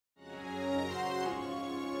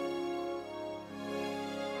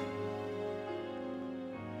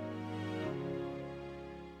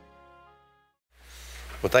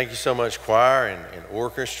Well, thank you so much, choir and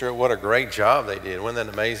orchestra. What a great job they did. Wasn't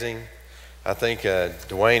that amazing? I think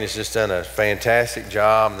Dwayne has just done a fantastic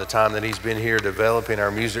job in the time that he's been here developing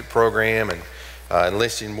our music program and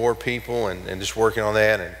enlisting more people and just working on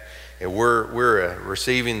that. And we're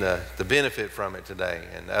receiving the benefit from it today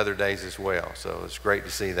and other days as well. So it's great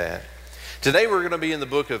to see that. Today we're going to be in the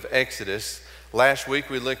book of Exodus. Last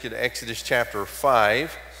week we looked at Exodus chapter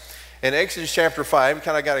 5. And Exodus chapter 5, we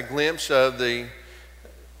kind of got a glimpse of the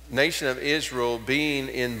nation of Israel being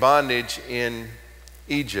in bondage in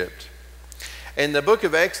Egypt. And the book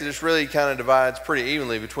of Exodus really kind of divides pretty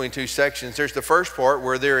evenly between two sections. There's the first part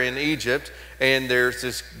where they're in Egypt and there's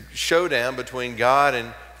this showdown between God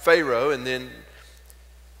and Pharaoh, and then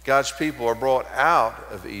God's people are brought out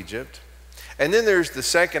of Egypt. And then there's the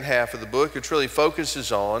second half of the book, which really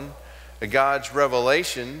focuses on God's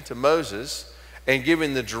revelation to Moses and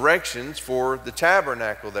giving the directions for the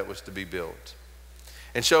tabernacle that was to be built.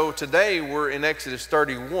 And so today we're in Exodus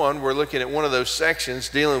 31. We're looking at one of those sections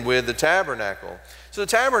dealing with the tabernacle. So the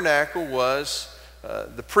tabernacle was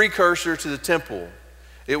the precursor to the temple.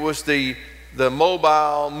 It was the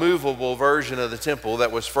mobile, movable version of the temple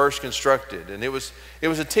that was first constructed. And it was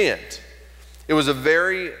a tent. It was a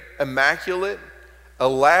very immaculate,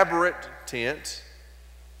 elaborate tent,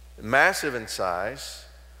 massive in size,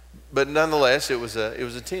 but nonetheless it was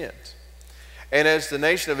a tent. And as the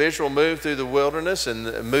nation of Israel moved through the wilderness and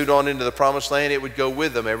moved on into the promised land, it would go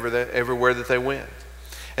with them everywhere that they went.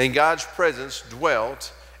 And God's presence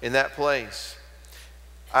dwelt in that place.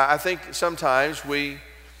 I think sometimes we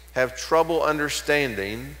have trouble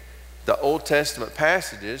understanding the Old Testament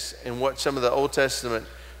passages and what some of the Old Testament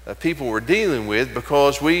people were dealing with,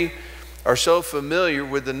 because we are so familiar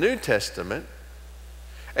with the New Testament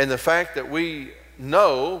and the fact that we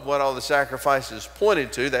know what all the sacrifices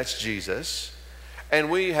pointed to, that's Jesus. And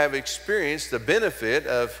we have experienced the benefit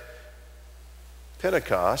of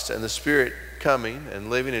Pentecost and the Spirit coming and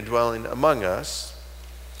living and dwelling among us,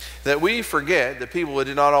 that we forget that people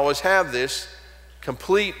did not always have this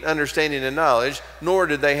complete understanding and knowledge, nor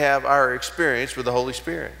did they have our experience with the Holy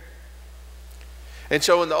Spirit. And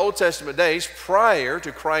so in the Old Testament days, prior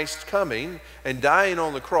to Christ coming and dying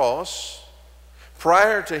on the cross,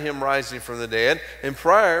 prior to him rising from the dead, and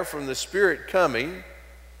prior from the Spirit coming,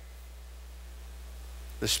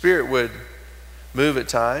 the Spirit would move at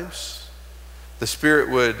times. The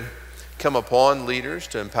Spirit would come upon leaders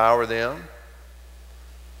to empower them.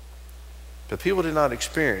 But people did not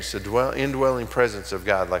experience the indwelling presence of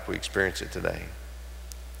God like we experience it today.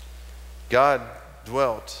 God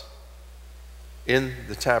dwelt in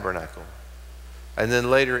the tabernacle and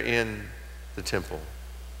then later in the temple.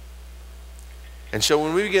 And so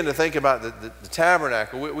when we begin to think about the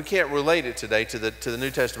tabernacle, we can't relate it today to the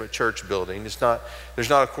New Testament church building. There's not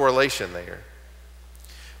a correlation there.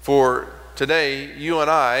 For today, you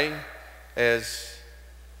and I, as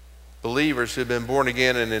believers who have been born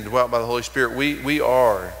again and indwelt by the Holy Spirit, we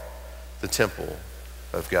are the temple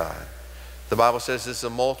of God. The Bible says this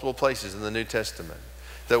in multiple places in the New Testament,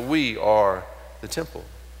 that we are the temple.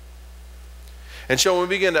 And so when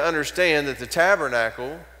we begin to understand that the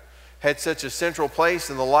tabernacle had such a central place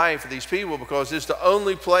in the life of these people, because it's the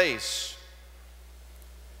only place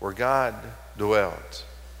where God dwelt.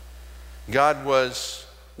 God was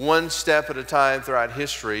one step at a time throughout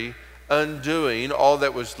history undoing all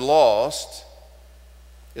that was lost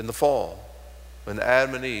in the fall when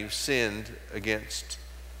Adam and Eve sinned against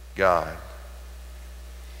God.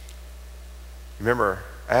 Remember,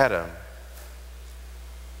 Adam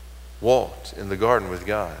walked in the garden with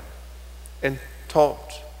God and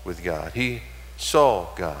talked with God. He saw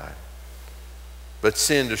God. But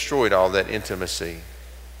sin destroyed all that intimacy.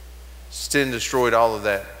 Sin destroyed all of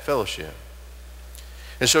that fellowship.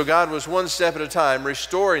 And so God was one step at a time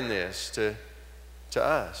restoring this to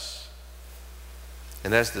us.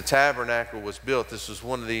 And as the tabernacle was built, this was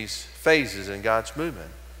one of these phases in God's movement,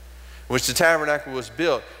 in which the tabernacle was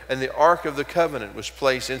built and the Ark of the Covenant was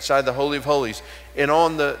placed inside the Holy of Holies and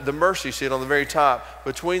on the mercy seat on the very top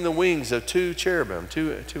between the wings of two cherubim,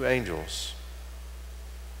 two angels.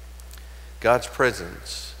 God's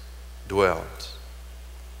presence dwelt.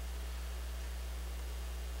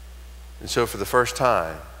 And so for the first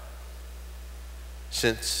time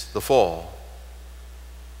since the fall,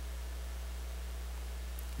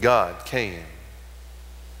 God came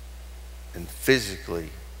and physically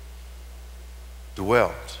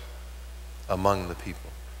dwelt among the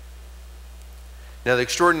people. Now, the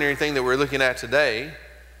extraordinary thing that we're looking at today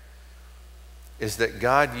is that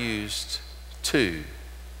God used two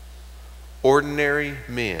ordinary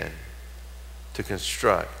men to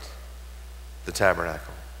construct the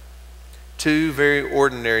tabernacle. two very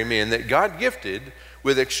ordinary men that God gifted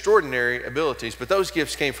with extraordinary abilities, but those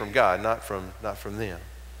gifts came from God, not from them.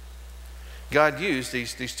 God used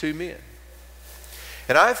these two men.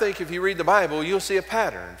 And I think if you read the Bible, you'll see a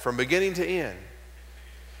pattern from beginning to end.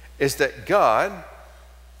 Is that God,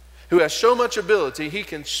 who has so much ability, he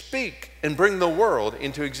can speak and bring the world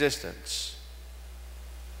into existence.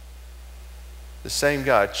 The same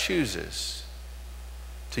God chooses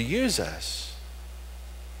to use us.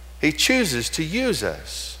 He chooses to use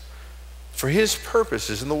us for his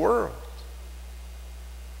purposes in the world.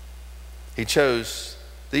 He chose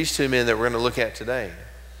these two men that we're going to look at today,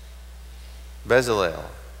 Bezalel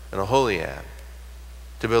and Aholiab,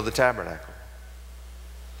 to build the tabernacle.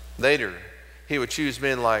 Later, he would choose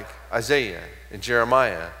men like Isaiah and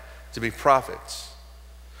Jeremiah to be prophets.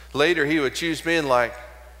 Later, he would choose men like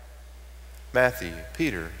Matthew,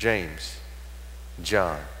 Peter, James,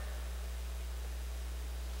 John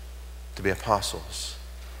to be apostles.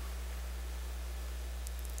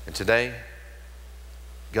 And today,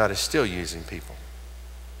 God is still using people.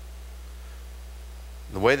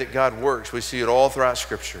 The way that God works, we see it all throughout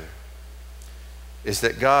Scripture, is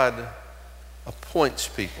that God appoints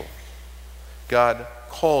people. God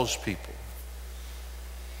calls people.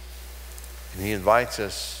 And he invites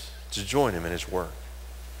us to join him in his work.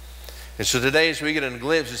 And so today, as we get a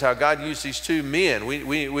glimpse of how God used these two men,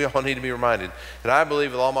 we all need to be reminded that I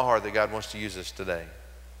believe with all my heart that God wants to use us today.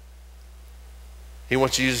 He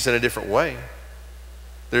wants to use us in a different way.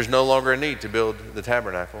 There's no longer a need to build the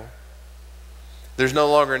tabernacle. There's no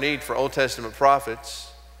longer a need for Old Testament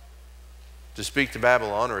prophets to speak to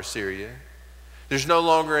Babylon or Assyria. There's no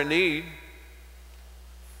longer a need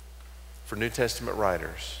for New Testament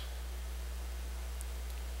writers.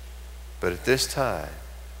 But at this time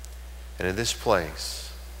and in this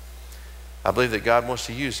place, I believe that God wants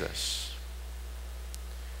to use us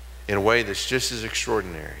in a way that's just as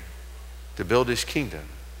extraordinary to build his kingdom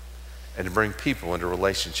and to bring people into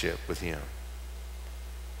relationship with him.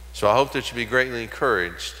 So I hope that you'll be greatly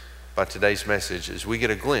encouraged by today's message as we get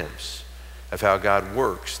a glimpse of how God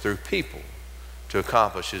works through people to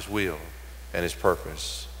accomplish his will and his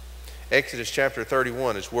purpose. Exodus chapter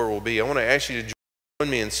 31 is where we'll be. I want to ask you to join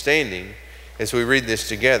me in standing as we read this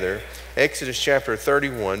together. Exodus chapter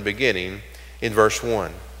 31, beginning in verse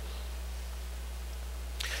 1.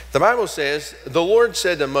 The Bible says, "The Lord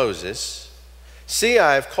said to Moses, 'See,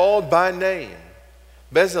 I have called by name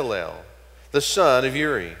Bezalel, the son of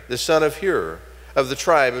Uri, the son of Hur, of the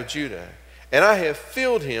tribe of Judah. And I have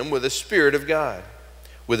filled him with the Spirit of God,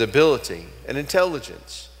 with ability and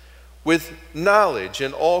intelligence, with knowledge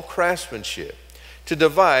and all craftsmanship, to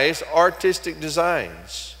devise artistic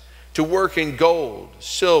designs, to work in gold,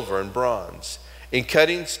 silver, and bronze, in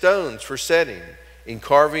cutting stones for setting, in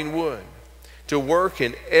carving wood, to work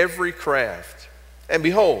in every craft. And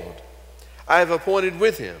behold, I have appointed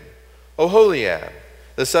with him Aholiab,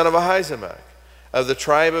 the son of Ahisamach, of the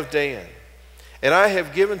tribe of Dan. And I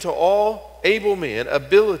have given to all able men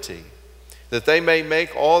ability, that they may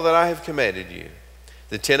make all that I have commanded you,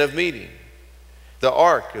 the tent of meeting, the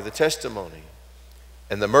ark of the testimony,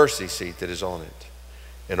 and the mercy seat that is on it,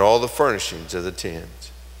 and all the furnishings of the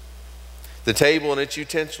tent, the table and its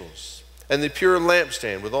utensils, and the pure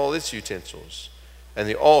lampstand with all its utensils, and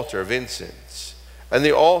the altar of incense, and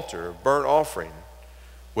the altar of burnt offering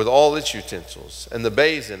with all its utensils, and the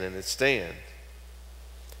basin and its stand,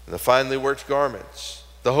 and the finely worked garments,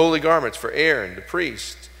 the holy garments for Aaron the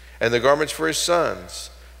priest, and the garments for his sons,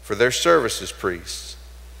 for their service as priests,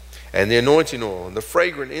 and the anointing oil and the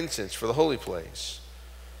fragrant incense for the holy place.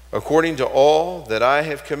 According to all that I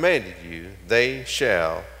have commanded you, they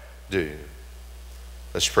shall do."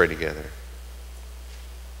 Let's pray together.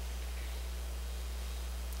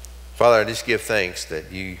 Father, I just give thanks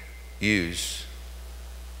that you use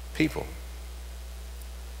people.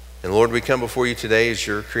 And Lord, we come before you today as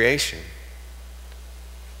your creation.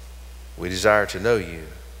 We desire to know you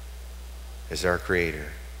as our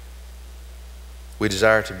creator. We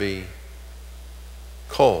desire to be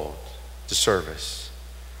called to service,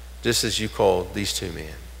 just as you called these two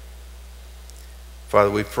men.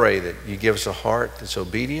 Father, we pray that you give us a heart that's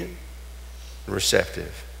obedient and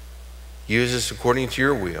receptive. Use us according to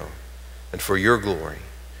your will and for your glory.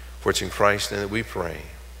 For it's in Christ's name that we pray.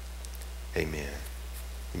 Amen.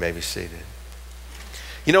 You may be seated.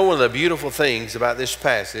 You know, one of the beautiful things about this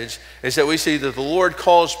passage is that we see that the Lord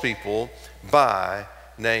calls people by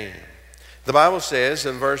name. The Bible says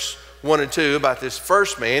in verse 1 and 2 about this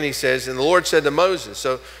first man, he says, "And the Lord said to Moses."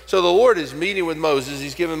 So the Lord is meeting with Moses.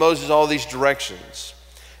 He's giving Moses all these directions.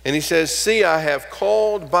 And he says, "See, I have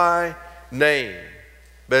called by name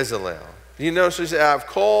Bezalel." You notice he said, "I've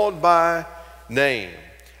called by name.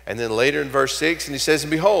 And then later in verse 6, and he says, and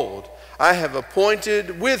behold, I have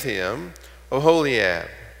appointed with him Oholiab.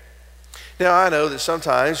 Now I know that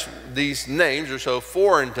sometimes these names are so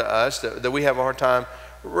foreign to us that we have a hard time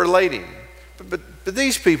relating. But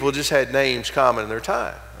these people just had names common in their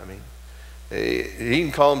time. I mean, you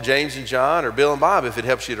can call them James and John or Bill and Bob if it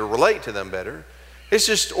helps you to relate to them better. It's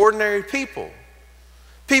just ordinary people.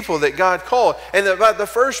 People that God called. And about the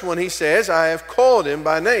first one he says, I have called him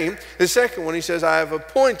by name. The second one he says, I have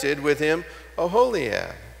appointed with him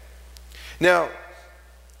Oholiab. Now,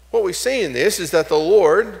 what we see in this is that the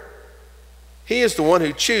Lord, he is the one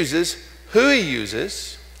who chooses who he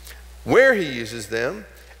uses, where he uses them,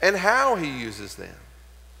 and how he uses them.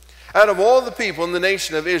 Out of all the people in the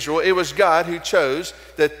nation of Israel, it was God who chose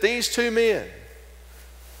that these two men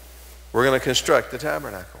were going to construct the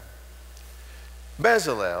tabernacle.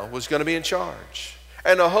 Bezalel was going to be in charge,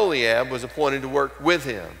 and Oholiab was appointed to work with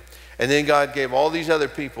him. And then God gave all these other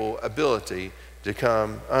people ability to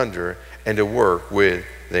come under and to work with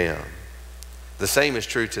them. The same is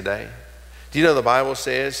true today. Do you know the Bible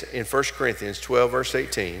says in 1 Corinthians 12, verse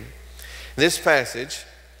 18, in this passage,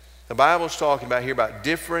 the Bible's talking about here about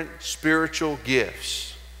different spiritual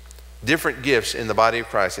gifts, different gifts in the body of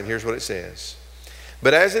Christ. And here's what it says.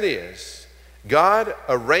 But as it is, God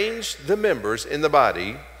arranged the members in the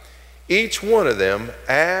body, each one of them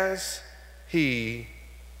as he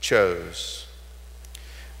chose.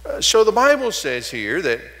 So the Bible says here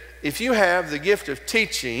that if you have the gift of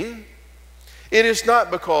teaching, it is not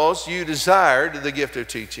because you desired the gift of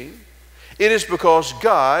teaching. It is because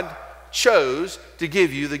God chose to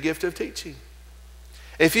give you the gift of teaching.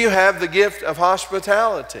 If you have the gift of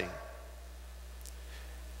hospitality,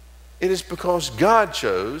 it is because God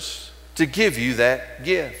chose to give you that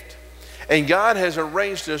gift. And God has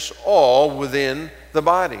arranged us all within the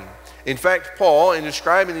body. In fact, Paul, in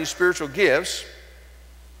describing these spiritual gifts,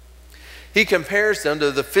 he compares them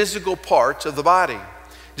to the physical parts of the body.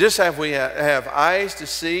 Just as we have eyes to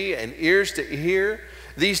see and ears to hear,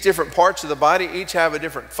 these different parts of the body each have a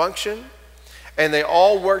different function, and they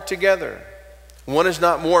all work together. One is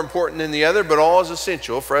not more important than the other, but all is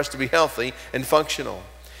essential for us to be healthy and functional.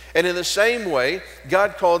 And in the same way,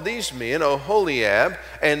 God called these men, Oholiab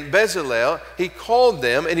and Bezalel, he called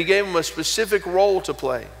them and he gave them a specific role to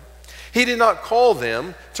play. He did not call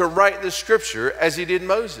them to write the scripture as he did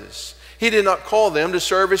Moses. He did not call them to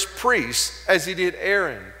serve as priests as he did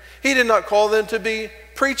Aaron. He did not call them to be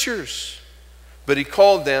preachers, but he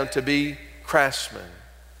called them to be craftsmen.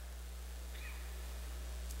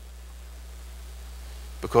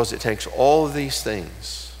 Because it takes all of these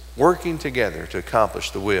things working together to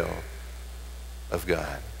accomplish the will of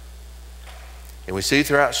God. And we see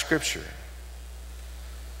throughout Scripture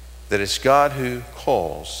that it's God who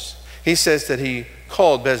calls. He says that he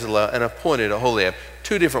called Bezalel and appointed Oholiab.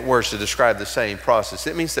 Two different words to describe the same process.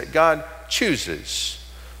 It means that God chooses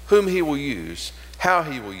whom he will use, how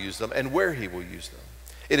he will use them, and where he will use them.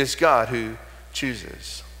 It is God who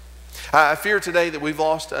chooses. I fear today that we've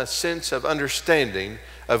lost a sense of understanding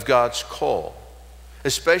of God's call,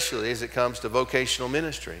 especially as it comes to vocational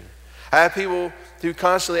ministry. I have people who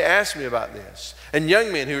constantly ask me about this, and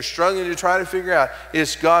young men who are struggling to try to figure out,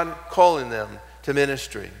 is God calling them to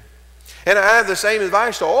ministry? And I have the same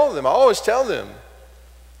advice to all of them. I always tell them,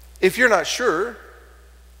 if you're not sure,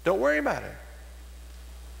 don't worry about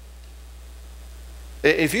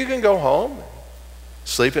it. If you can go home,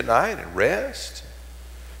 sleep at night and rest,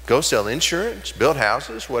 go sell insurance, build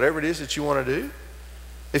houses, whatever it is that you want to do,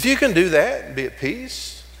 if you can do that and be at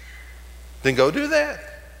peace, then go do that.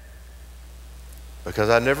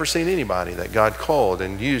 Because I've never seen anybody that God called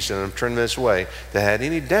and used in a tremendous way that had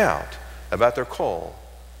any doubt about their call.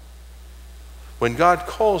 When God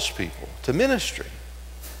calls people to ministry,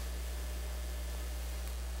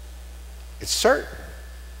 it's certain.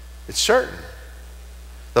 It's certain.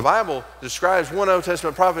 The Bible describes, one Old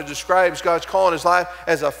Testament prophet describes God's call in his life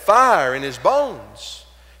as a fire in his bones.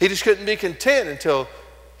 He just couldn't be content until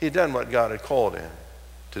he had done what God had called him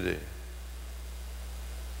to do.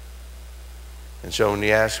 And so when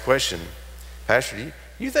he asked the question, Pastor, do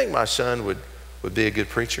you think my son would be a good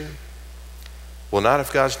preacher? Well, not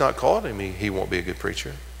if God's not called him, he won't be a good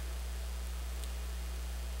preacher.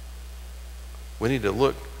 We need to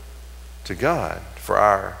look to God for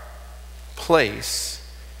our place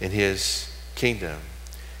in his kingdom.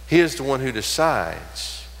 He is the one who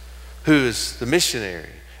decides who is the missionary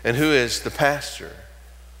and who is the pastor.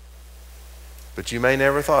 But you may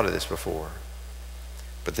never thought of this before.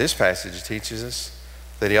 But this passage teaches us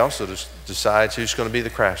that he also decides who's going to be the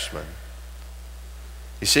craftsman.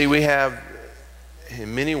 You see, we have,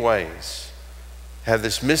 in many ways, have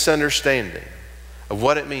this misunderstanding of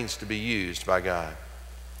what it means to be used by God.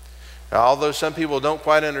 Now, although some people don't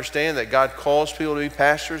quite understand that God calls people to be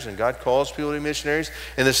pastors and God calls people to be missionaries,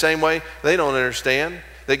 in the same way, they don't understand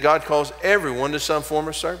that God calls everyone to some form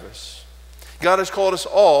of service. God has called us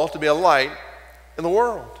all to be a light in the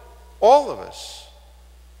world. All of us.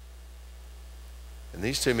 And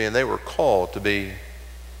these two men, they were called to be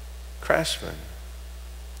craftsmen.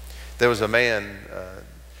 There was a man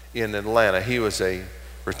in Atlanta. He was a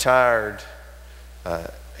retired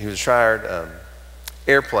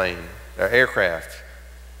aircraft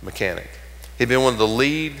mechanic. He'd been one of the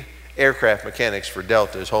lead aircraft mechanics for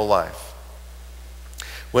Delta his whole life.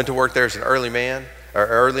 Went to work there as an early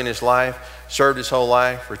in his life, served his whole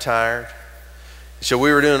life, retired. So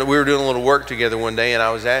we were doing a little work together one day, and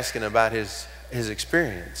I was asking about his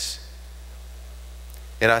experience.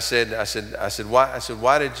 And I said,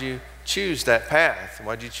 why did you choose that path?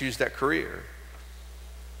 Why did you choose that career?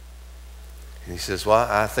 And he says, well,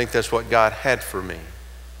 I think that's what God had for me.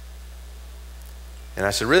 And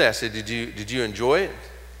I said, really? I said, did you enjoy it?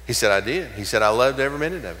 He said, I did. He said, I loved every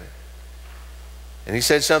minute of it. And he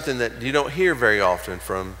said something that you don't hear very often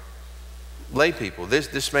from lay people.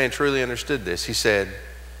 This man truly understood this. He said,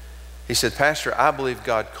 Pastor, I believe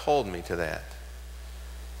God called me to that,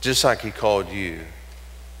 just like he called you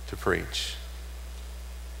to preach.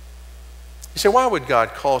 You say, why would God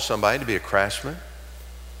call somebody to be a craftsman?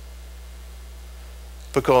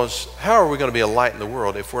 Because how are we going to be a light in the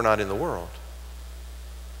world if we're not in the world?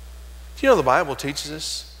 Do you know the Bible teaches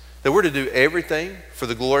us that we're to do everything for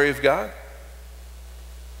the glory of God?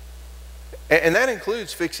 And that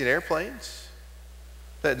includes fixing airplanes.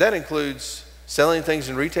 That includes selling things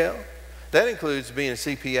in retail. That includes being a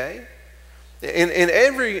CPA. In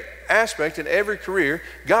every aspect, in every career,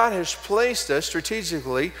 God has placed us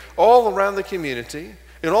strategically all around the community,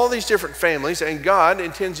 in all these different families, and God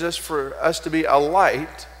intends for us to be a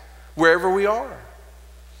light wherever we are.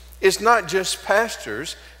 It's not just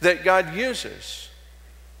pastors that God uses.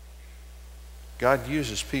 God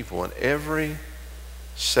uses people in every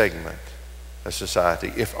segment of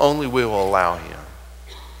society, if only we will allow him.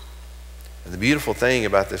 And the beautiful thing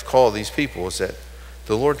about this call of these people is that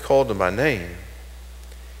the Lord called them by name.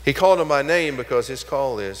 He called them by name because his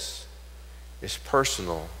call is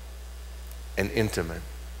personal and intimate.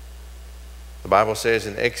 The Bible says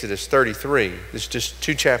in Exodus 33, this is just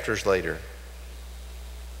 2 chapters later,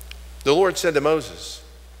 the Lord said to Moses,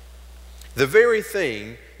 the very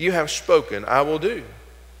thing you have spoken I will do,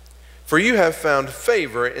 for you have found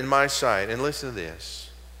favor in my sight. And listen to this.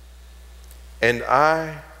 And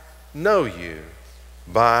I know you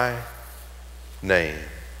by name.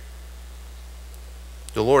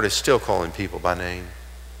 The Lord is still calling people by name.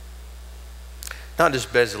 Not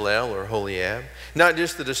just Bezalel or Holiab, not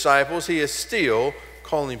just the disciples. He is still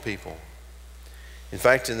calling people. In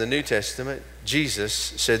fact, in the New Testament, Jesus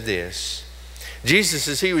said this. Jesus,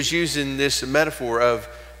 as he was using this metaphor of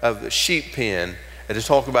the sheep pen and to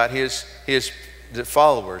talk about his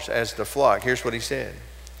followers as the flock, here's what he said.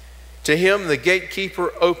 To him the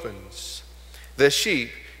gatekeeper opens. The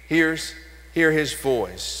sheep hear his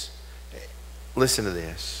voice. Listen to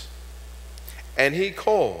this. And he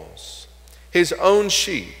calls his own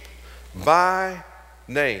sheep by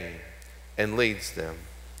name and leads them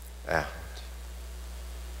out.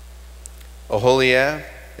 Oholiab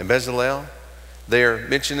and Bezalel, they are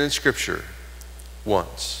mentioned in Scripture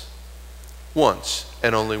once. Once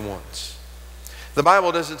and only once. The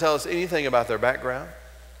Bible doesn't tell us anything about their background.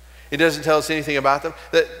 It doesn't tell us anything about them.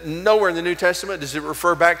 That nowhere in the New Testament does it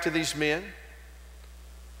refer back to these men.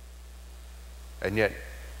 And yet,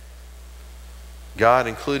 God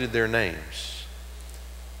included their names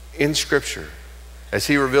in Scripture as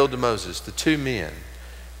he revealed to Moses the 2 men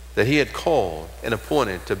that he had called and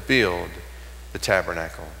appointed to build the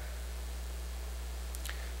tabernacle.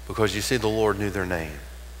 Because you see, the Lord knew their name.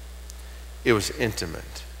 It was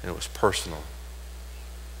intimate and it was personal.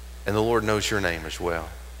 And the Lord knows your name as well.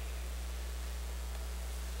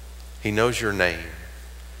 He knows your name.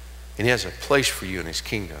 And he has a place for you in his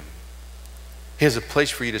kingdom. He has a place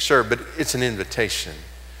for you to serve, but it's an invitation.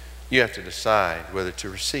 You have to decide whether to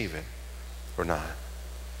receive it or not.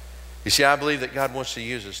 You see, I believe that God wants to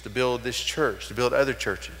use us to build this church, to build other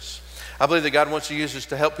churches. I believe that God wants to use us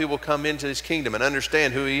to help people come into his kingdom and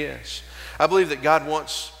understand who he is. I believe that God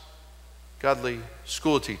wants godly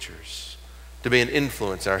school teachers to be an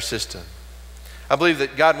influence in our system. I believe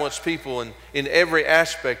that God wants people in every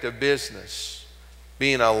aspect of business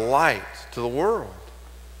being a light to the world.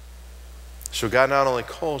 So God not only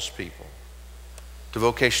calls people to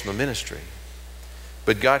vocational ministry,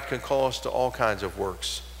 but God can call us to all kinds of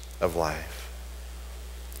works of life.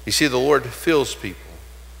 You see, the Lord fills people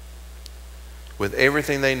with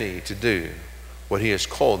everything they need to do what he has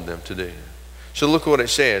called them to do. So look what it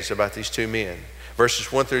says about these two men.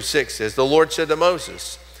 Verses 1 through 6 says, the Lord said to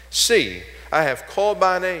Moses, see, I have called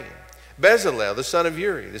by name Bezalel, the son of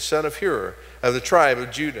Uri, the son of Hur, of the tribe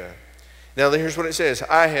of Judah. Now here's what it says.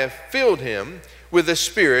 I have filled him with the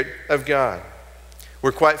Spirit of God.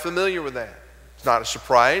 We're quite familiar with that. It's not a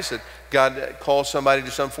surprise that God calls somebody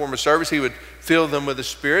to some form of service. He would fill them with the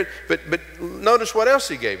Spirit. But notice what else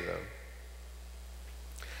he gave them.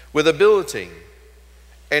 With ability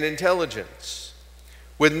and intelligence,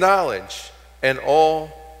 with knowledge and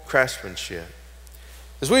all craftsmanship.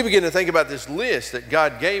 As we begin to think about this list that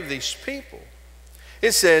God gave these people,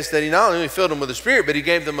 it says that he not only filled them with the Spirit, but he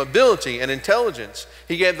gave them ability and intelligence.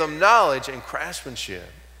 He gave them knowledge and craftsmanship.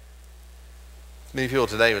 Many people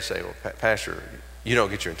today would say, well, Pastor, you don't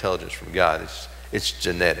get your intelligence from God. It's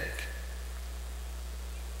genetic.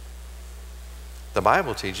 The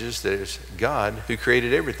Bible teaches that it's God who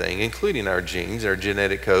created everything, including our genes, our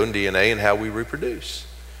genetic code and DNA, and how we reproduce.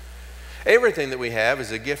 Everything that we have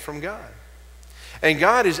is a gift from God. And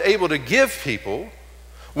God is able to give people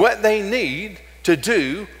what they need to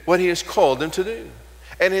do what he has called them to do.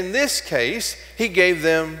 And in this case, he gave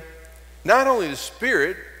them not only the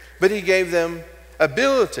Spirit, but he gave them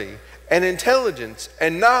ability and intelligence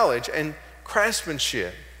and knowledge and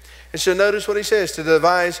craftsmanship. And so notice what he says, to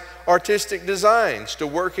devise artistic designs, to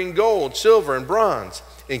work in gold, silver, and bronze,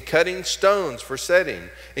 in cutting stones for setting,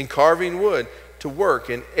 in carving wood, to work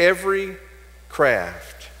in every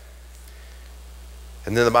craft.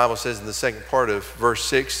 And then the Bible says in the second part of verse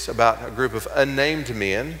 6 about a group of unnamed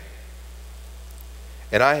men,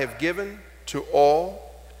 and I have given to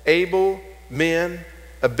all able men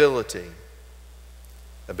ability.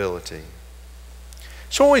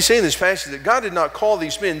 So when we see in this passage that God did not call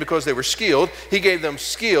these men because they were skilled, he gave them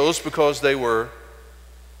skills because they were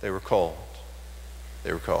called.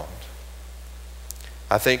 They were called.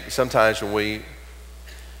 I think sometimes when we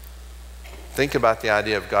think about the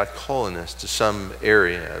idea of God calling us to some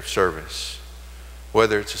area of service,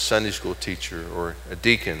 whether it's a Sunday school teacher or a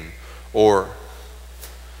deacon or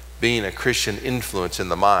being a Christian influence in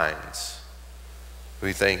the mines,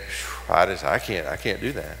 we think, I can't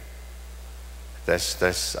do that. I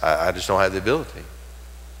just don't have the ability.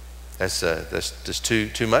 That's just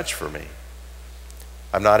too much for me.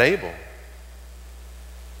 I'm not able.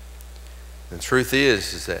 The truth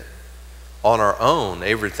is that on our own,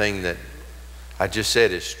 everything that I just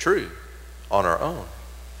said is true on our own.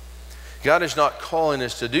 God is not calling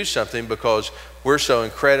us to do something because we're so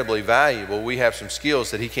incredibly valuable, we have some skills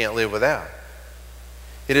that he can't live without.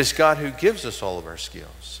 It is God who gives us all of our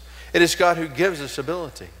skills. It is God who gives us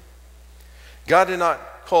ability. God did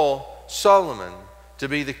not call Solomon to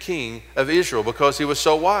be the king of Israel because he was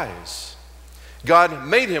so wise. God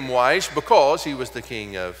made him wise because he was the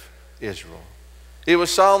king of Israel. It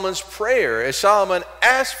was Solomon's prayer as Solomon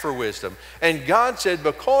asked for wisdom. And God said,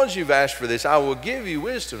 because you've asked for this, I will give you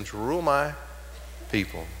wisdom to rule my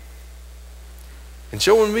people. And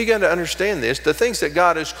so when we begin to understand this, the things that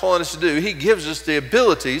God is calling us to do, he gives us the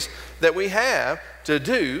abilities that we have to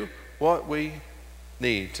do what we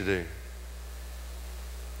need to do.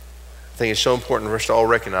 I think it's so important for us to all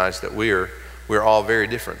recognize that we're all very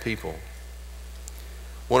different people.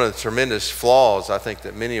 One of the tremendous flaws, I think,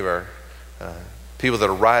 that many of our people that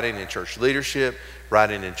are writing in church leadership,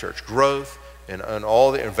 writing in church growth, and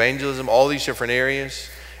all the evangelism, all these different areas,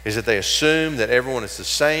 is that they assume that everyone is the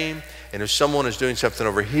same. And if someone is doing something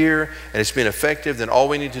over here and it's been effective, then all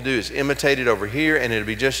we need to do is imitate it over here and it'll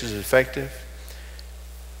be just as effective.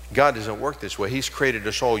 God doesn't work this way. He's created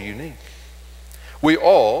us all unique. We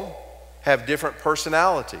all have different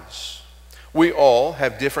personalities. We all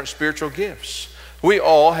have different spiritual gifts. We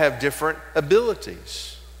all have different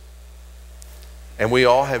abilities. And we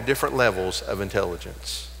all have different levels of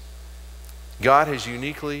intelligence. God has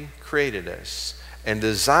uniquely created us and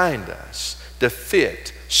designed us to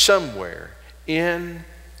fit somewhere in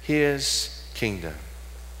his kingdom.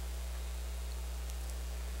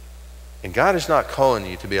 And God is not calling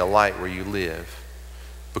you to be a light where you live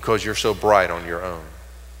because you're so bright on your own.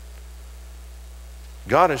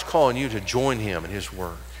 God is calling you to join him in his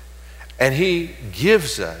work. And he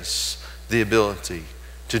gives us the ability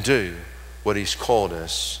to do what he's called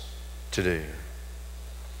us to do.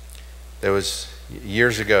 There was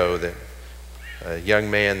years ago that a young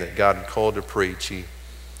man that God had called to preach, he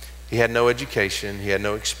had no education, he had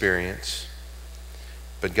no experience,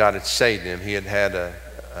 but God had saved him. He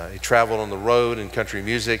traveled on the road in country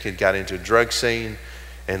music, had got into a drug scene,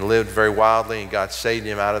 and lived very wildly, and God saved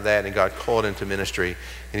him out of that, and God called him to ministry,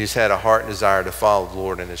 and he's had a heart and desire to follow the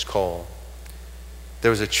Lord in his call.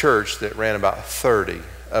 There was a church that ran about 30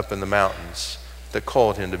 up in the mountains that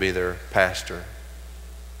called him to be their pastor.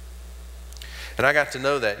 And I got to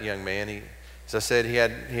know that young man. As I said, he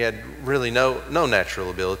had really no natural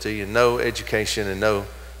ability and no education and no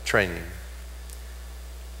training.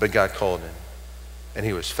 But God called him, and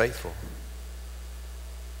he was faithful.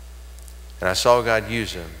 And I saw God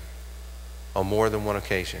use him on more than one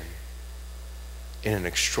occasion in an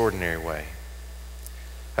extraordinary way.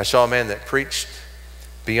 I saw a man that preached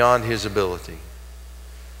beyond his ability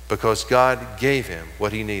because God gave him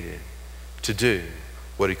what he needed to do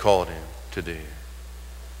what he called him to do.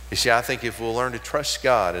 You see, I think if we'll learn to trust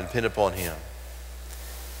God and depend upon him,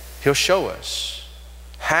 he'll show us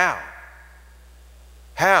how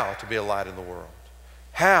to be a light in the world,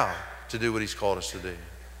 how to do what he's called us to do.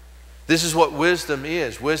 This is what wisdom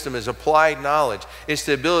is. Wisdom is applied knowledge. It's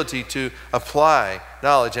the ability to apply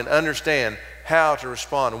knowledge and understand how to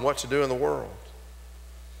respond and what to do in the world.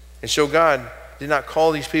 And so God did not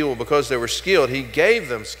call these people because they were skilled. He gave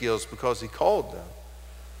them skills because he called them.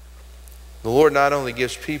 The Lord not only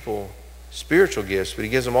gives people spiritual gifts, but he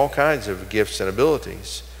gives them all kinds of gifts and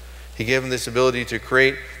abilities. He gave them this ability to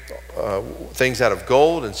create things out of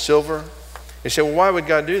gold and silver. You say, well, why would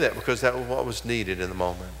God do that? Because that was what was needed in the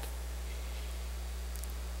moment.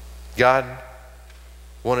 God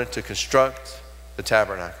wanted to construct the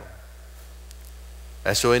tabernacle.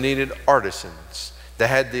 And so he needed artisans that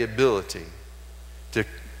had the ability to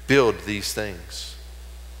build these things.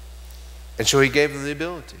 And so he gave them the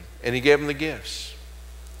ability, and he gave them the gifts.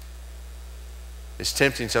 It's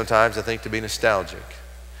tempting sometimes, I think, to be nostalgic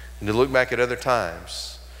and to look back at other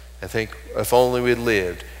times and think, if only we had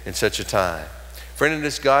lived in such a time. Friend, it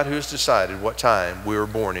is God who has decided what time we were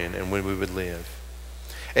born in and when we would live.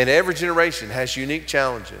 And every generation has unique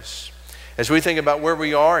challenges. As we think about where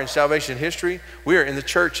we are in salvation history, we are in the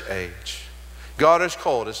church age. God has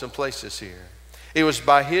called us and placed us here. It was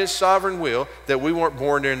by his sovereign will that we weren't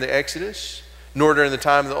born during the Exodus, nor during the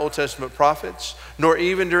time of the Old Testament prophets, nor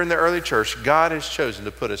even during the early church. God has chosen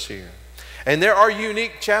to put us here. And there are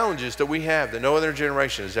unique challenges that we have that no other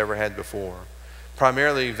generation has ever had before,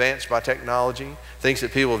 primarily advanced by technology, things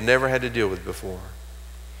that people have never had to deal with before.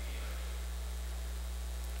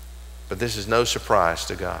 But this is no surprise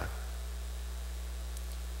to God.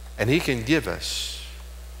 And he can give us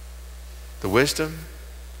the wisdom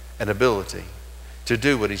and ability to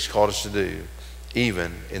do what he's called us to do,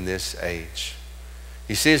 even in this age.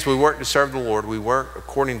 You see, as we work to serve the Lord, we work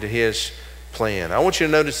according to his plan. I want you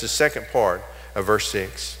to notice the second part of verse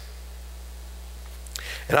 6.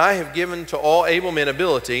 And I have given to all able men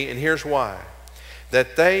ability, and here's why,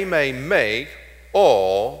 that they may make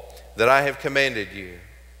all that I have commanded you.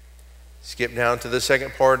 Skip down to the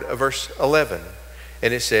second part of verse 11,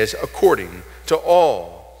 and it says, according to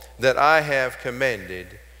all that I have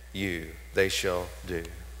commanded you, they shall do.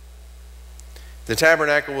 The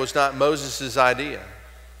tabernacle was not Moses' idea,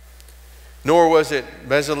 nor was it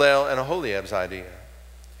Bezalel and Aholiab's idea.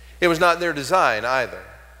 It was not their design either.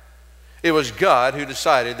 It was God who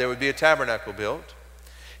decided there would be a tabernacle built.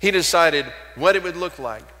 He decided what it would look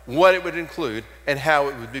like, what it would include, and how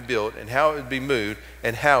it would be built, and how it would be moved,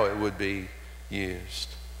 and how it would be used.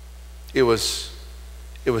 It was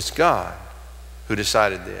God who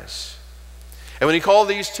decided this. And when he called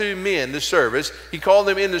these two men to service, he called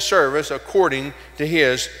them into service according to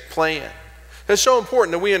his plan. It's so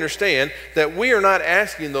important that we understand that we are not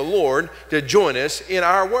asking the Lord to join us in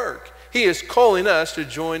our work. He is calling us to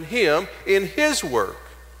join him in his work.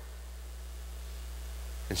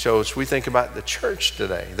 And so as we think about the church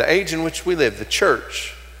today, the age in which we live, the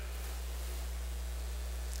church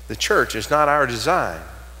is not our design.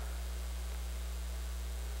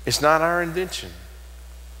 It's not our invention.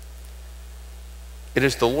 It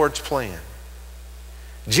is the Lord's plan.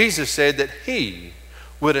 Jesus said that he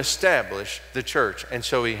would establish the church, and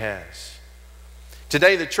so he has.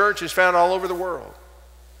 Today the church is found all over the world.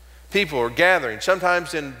 People are gathering,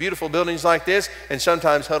 sometimes in beautiful buildings like this, and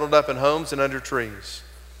sometimes huddled up in homes and under trees.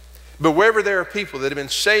 But wherever there are people that have been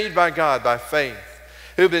saved by God by faith,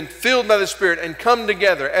 who have been filled by the Spirit and come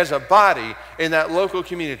together as a body in that local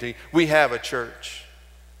community, we have a church.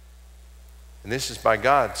 And this is by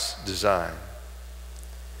God's design.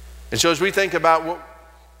 And so as we think about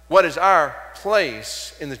what is our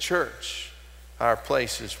place in the church, our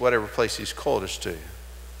place is whatever place he's called us to.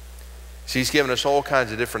 See, he's given us all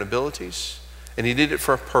kinds of different abilities, and he did it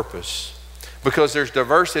for a purpose. Because there's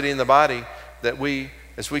diversity in the body that we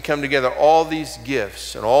as we come together, all these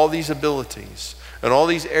gifts and all these abilities and all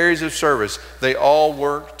these areas of service, they all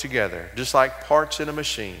work together, just like parts in a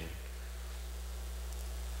machine.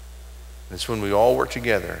 It's when we all work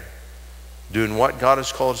together, doing what God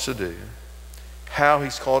has called us to do, how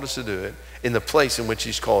He's called us to do it, in the place in which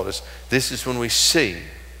He's called us. This is when we see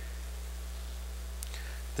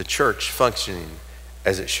the church functioning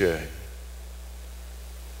as it should.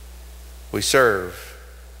 We serve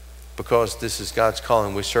because this is God's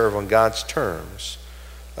calling. We serve on God's terms,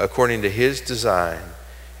 according to His design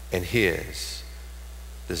and His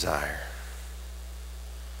desire.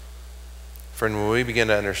 Friend, when we begin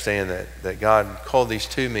to understand that God called these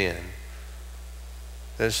two men,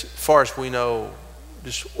 as far as we know,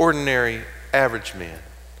 just ordinary, average men,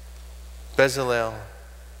 Bezalel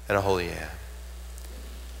and Aholiab.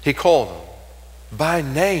 He called them by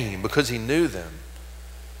name because He knew them.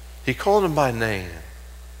 He called them by name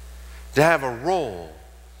to have a role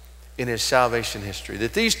in His salvation history,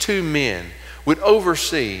 that these two men would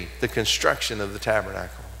oversee the construction of the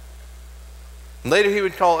tabernacle. And later He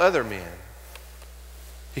would call other men.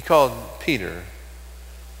 He called Peter,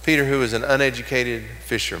 who was an uneducated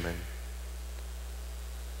fisherman.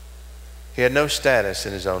 He had no status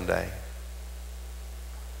in his own day.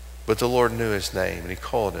 But the Lord knew his name, and He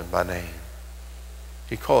called him by name.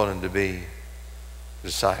 He called him to be a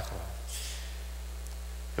disciple.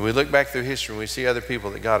 And we look back through history and we see other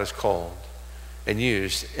people that God has called and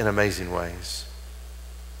used in amazing ways.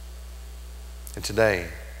 And today,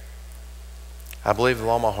 I believe with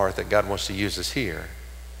all my heart that God wants to use us here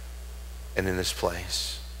and in this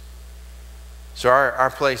place. So our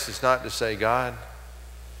place is not to say, God,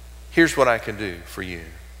 here's what I can do for you.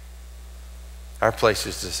 Our place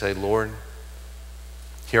is to say, Lord,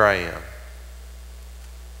 here I am.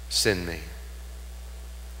 Send me.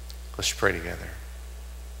 Let's pray together.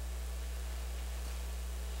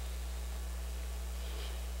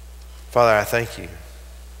 Father, I thank You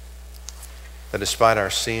that despite our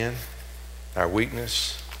sin, our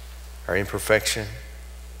weakness, our imperfection,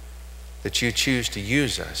 that You choose to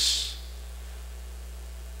use us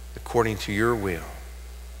according to Your will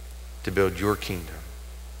to build Your kingdom.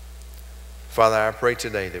 Father, I pray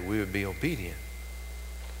today that we would be obedient,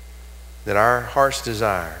 that our heart's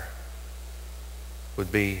desire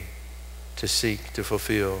would be to seek to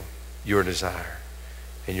fulfill Your desire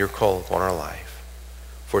and Your call upon our life.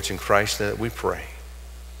 For it's in Christ that we pray.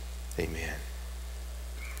 Amen.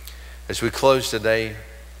 As we close today,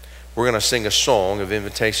 we're going to sing a song of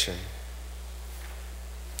invitation.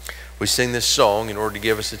 We sing this song in order to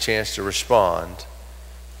give us a chance to respond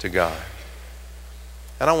to God.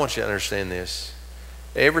 And I want you to understand this.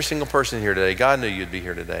 Every single person here today, God knew you'd be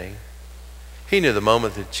here today. He knew the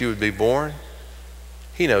moment that you would be born.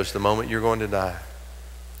 He knows the moment you're going to die.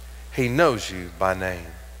 He knows you by name.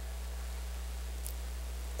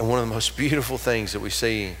 And one of the most beautiful things that we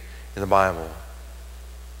see in the Bible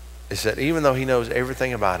is that even though He knows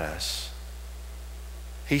everything about us,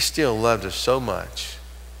 He still loved us so much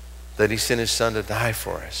that He sent His Son to die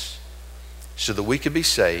for us so that we could be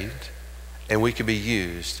saved and we could be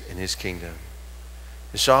used in His kingdom.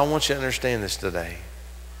 And so I want you to understand this today.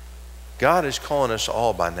 God is calling us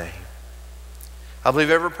all by name. I believe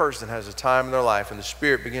every person has a time in their life and the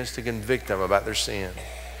Spirit begins to convict them about their sin.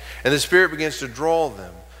 And the Spirit begins to draw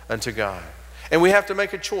them unto God. And we have to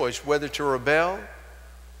make a choice whether to rebel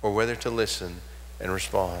or whether to listen and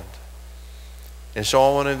respond. And so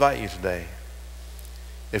I want to invite you today.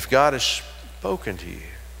 If God has spoken to you,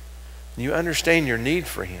 and you understand your need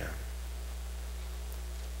for Him,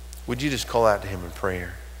 would you just call out to Him in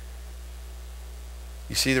prayer?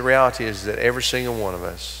 You see, the reality is that every single one of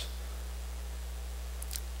us,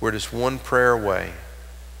 we're just one prayer away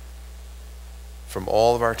from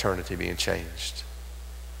all of our eternity being changed.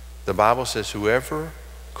 The Bible says, whoever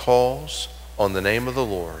calls on the name of the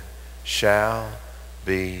Lord shall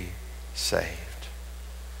be saved.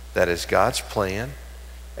 That is God's plan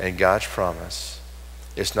and God's promise.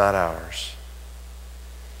 It's not ours.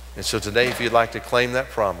 And so today, if you'd like to claim that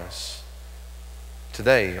promise,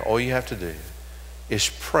 today, all you have to do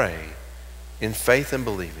is pray in faith and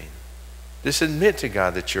believing. Just admit to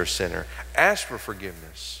God that you're a sinner. Ask for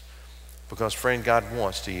forgiveness. Because, friend, God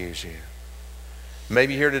wants to use you.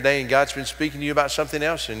 Maybe you're here today and God's been speaking to you about something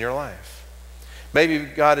else in your life. Maybe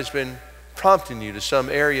God has been prompting you to some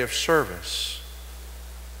area of service.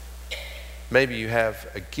 Maybe you have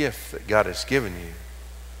a gift that God has given you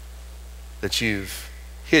that you've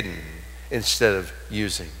hidden instead of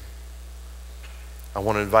using. I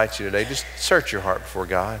want to invite you today, just search your heart before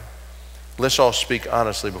God. Let's all speak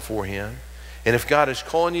honestly before Him. And if God is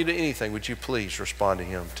calling you to anything, would you please respond to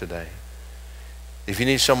Him today? If you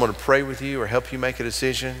need someone to pray with you or help you make a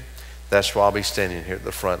decision, that's why I'll be standing here at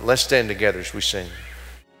the front. Let's stand together as we sing.